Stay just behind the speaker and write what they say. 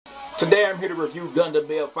Today I'm here to review Gundam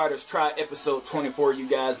Male Fighters Try episode 24, you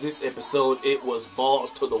guys. This episode, it was balls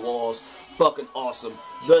to the walls. Fucking awesome.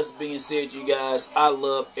 Thus being said, you guys, I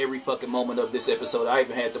love every fucking moment of this episode. I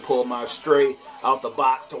even had to pull my stray out the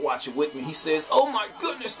box to watch it with me. He says, oh my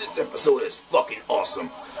goodness, this episode is fucking awesome.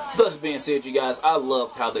 Thus being said, you guys, I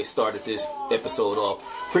loved how they started this episode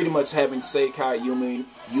off. Pretty much having Seikai,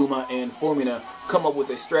 Yuma, and Fumina come up with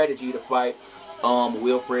a strategy to fight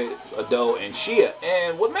Wilfred, Ado, and Shia.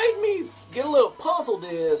 And what made me get a little puzzled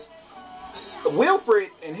is Wilfred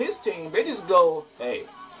and his team, they just go, hey,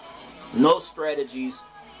 no strategies,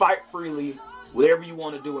 fight freely, whatever you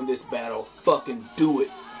want to do in this battle, fucking do it.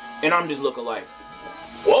 And I'm just looking like,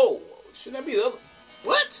 whoa, shouldn't that be the other?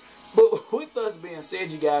 What? But with us being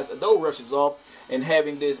said, you guys, Ado rushes off, and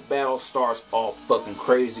having this battle starts off fucking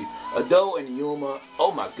crazy. Ado and Yuma,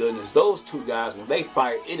 oh my goodness, those two guys, when they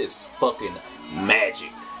fight, it is fucking magic.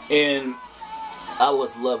 And I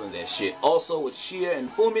was loving that shit. Also with Shia and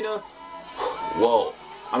Fumina, whoa,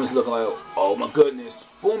 I'm just looking like, oh my goodness,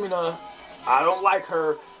 Fumina, I don't like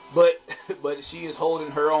her, but she is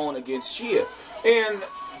holding her own against Shia. And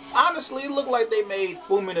honestly, it looked like they made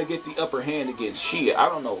Fumina get the upper hand against Shia. I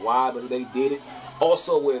don't know why, but they did it.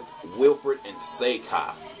 Also with Wilfred and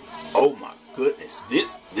Seikai. Oh my goodness,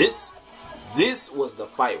 this was the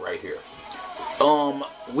fight right here.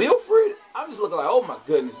 Wilfred, I'm just looking like, oh my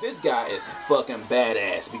goodness, this guy is fucking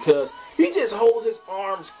badass, because he just holds his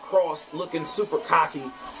arms crossed, looking super cocky,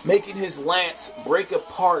 making his lance break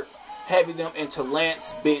apart, having them into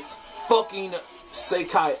lance bits, fucking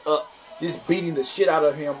Seikai up, just beating the shit out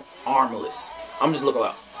of him armless. I'm just looking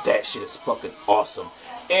like, that shit is fucking awesome.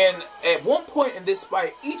 And at one point in this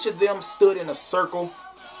fight, each of them stood in a circle.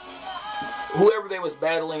 Whoever they was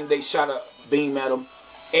battling, they shot a beam at them,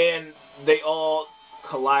 and they all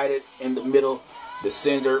collided in the middle, the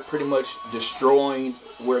center, pretty much destroying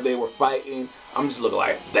where they were fighting. I'm just looking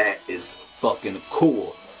like, that is fucking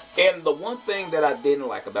cool. And the one thing that I didn't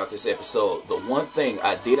like about this episode, the one thing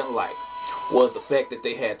I didn't like was the fact that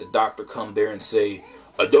they had the doctor come there and say,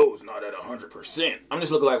 Ado's not at 100%. I'm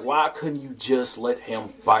just looking like, why couldn't you just let him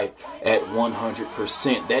fight at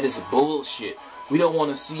 100%? That is bullshit. We don't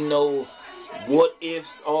want to see no what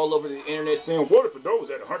ifs all over the internet saying, what if Ado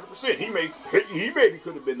was at 100%? He maybe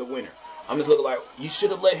could have been the winner. I'm just looking like, you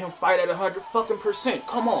should have let him fight at 100%.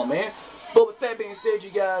 Come on, man. But with that being said,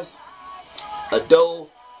 you guys, Ado,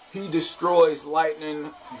 he destroys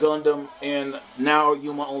Lightning Gundam, and now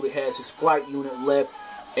Yuma only has his flight unit left.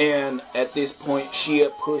 And at this point,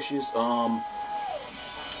 Shia pushes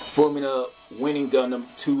Fumina winning Gundam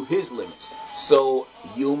to his limits. So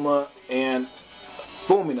Yuma and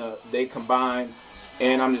Fumina, they combine,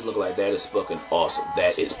 and I'm just looking like, that is fucking awesome.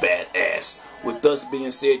 That is badass. With thus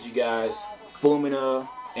being said, you guys, Fumina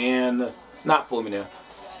and, not Fumina,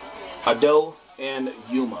 Ado and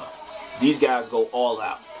Yuma, these guys go all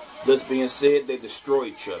out. Thus being said, they destroy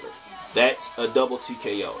each other. That's a double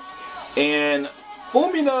TKO. And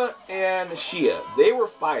Fumina and Shia, they were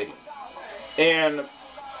fighting, and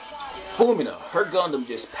Fumina, her Gundam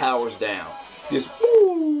just powers down. Just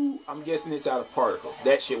woo! I'm guessing it's out of particles.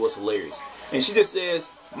 That shit was hilarious. And she just says,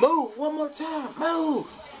 move one more time, move!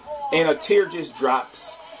 And a tear just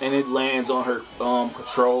drops, and it lands on her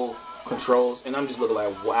controls. And I'm just looking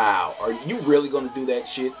like, wow, are you really going to do that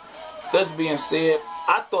shit? Thus being said,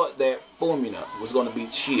 I thought that Fumina was going to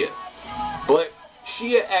beat Shia, but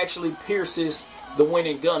Shia actually pierces the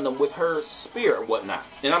winning Gundam with her spear and whatnot.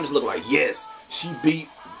 And I'm just looking like, yes, she beat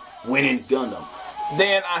winning Gundam.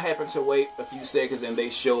 Then I happen to wait a few seconds, and they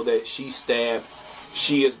show that she stabbed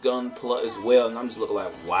Shia's Gunpla as well. And I'm just looking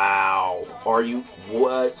like, wow, are you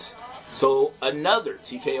what? So another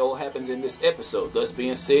TKO happens in this episode. Thus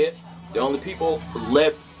being said, the only people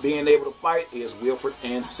left being able to fight is Wilfred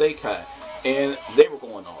and Seikai. And they were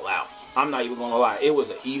going all out. I'm not even going to lie. It was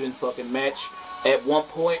an even fucking match. At one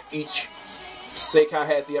point, each Seikai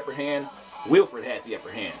had the upper hand, Wilfred had the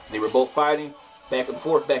upper hand. They were both fighting back and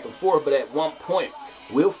forth, but at one point,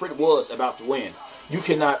 Wilfred was about to win. You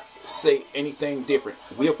cannot say anything different.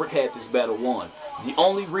 Wilfred had this battle won. The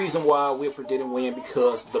only reason why Wilfred didn't win,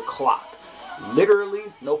 because the clock. Literally,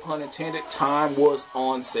 no pun intended, time was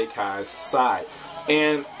on Seikai's side.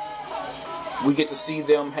 And we get to see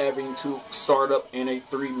them having to start up in a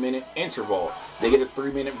 3-minute interval. They get a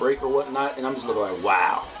 3-minute break or whatnot, and I'm just looking like,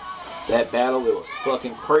 wow. That battle, it was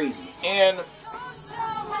fucking crazy. And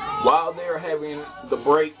while they're having the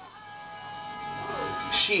break,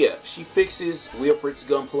 Shia, she fixes Wilfred's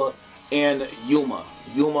Gunpla, and Yuma,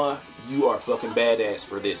 you are fucking badass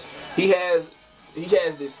for this. He has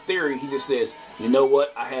this theory. He just says, you know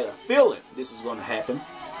what? I had a feeling this was going to happen.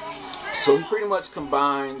 So he pretty much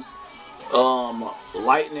combines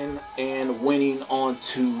lightning and winning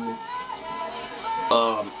onto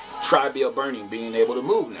Tri-Bill Burning, being able to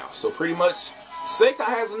move now. So pretty much Sekai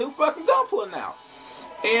has a new fucking Gunpla now.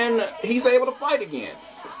 And he's able to fight again.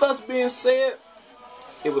 Thus being said,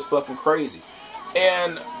 it was fucking crazy.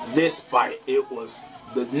 And this fight, it was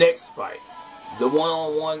the next fight. The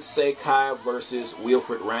one-on-one Sekai versus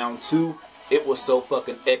Wilfred round 2. It was so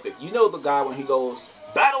fucking epic. You know the guy when he goes,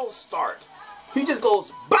 battle start. He just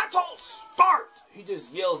goes, battle start. He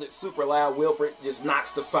just yells it super loud. Wilfred just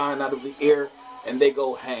knocks the sign out of the air. And they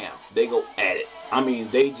go ham. They go at it. I mean,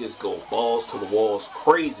 they just go balls to the walls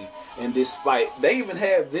crazy in this fight. They even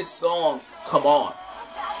have this song come on.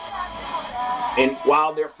 And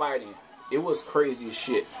while they're fighting, it was crazy as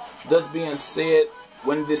shit. Thus being said,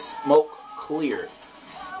 when this smoke cleared,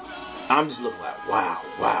 I'm just looking like,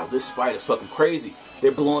 wow, this fight is fucking crazy.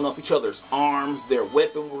 They're blowing up each other's arms, their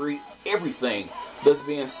weaponry, everything. Thus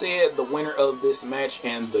being said, the winner of this match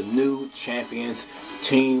and the new champions,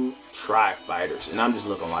 Team Tri-Fighters. And I'm just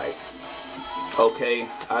looking like, okay,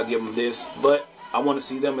 I'll give them this. But I want to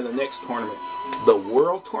see them in the next tournament. The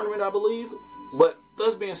World Tournament, I believe. But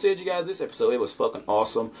thus being said, you guys, this episode, it was fucking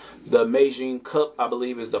awesome. The Meijin Cup, I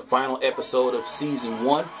believe, is the final episode of Season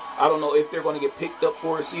 1. I don't know if they're going to get picked up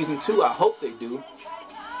for a Season 2. I hope they do.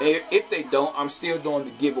 If they don't, I'm still doing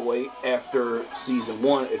the giveaway after Season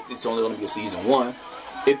 1, if it's only going to be a Season 1.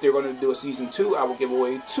 If they're going to do a Season 2, I will give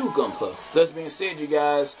away 2 Gunpla. Thus being said, you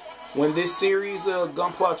guys, when this series of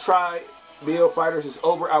Gunpla Tri-Bill Fighters is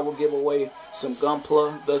over, I will give away some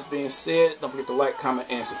Gunpla. Thus being said, don't forget to like, comment,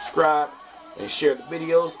 and subscribe. And share the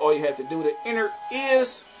videos. All you have to do to enter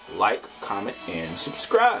is like, comment, and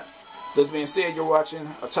subscribe. Thus being said, you're watching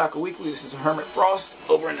Otaku Weekly. This is Hermit Frost,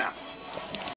 over and out.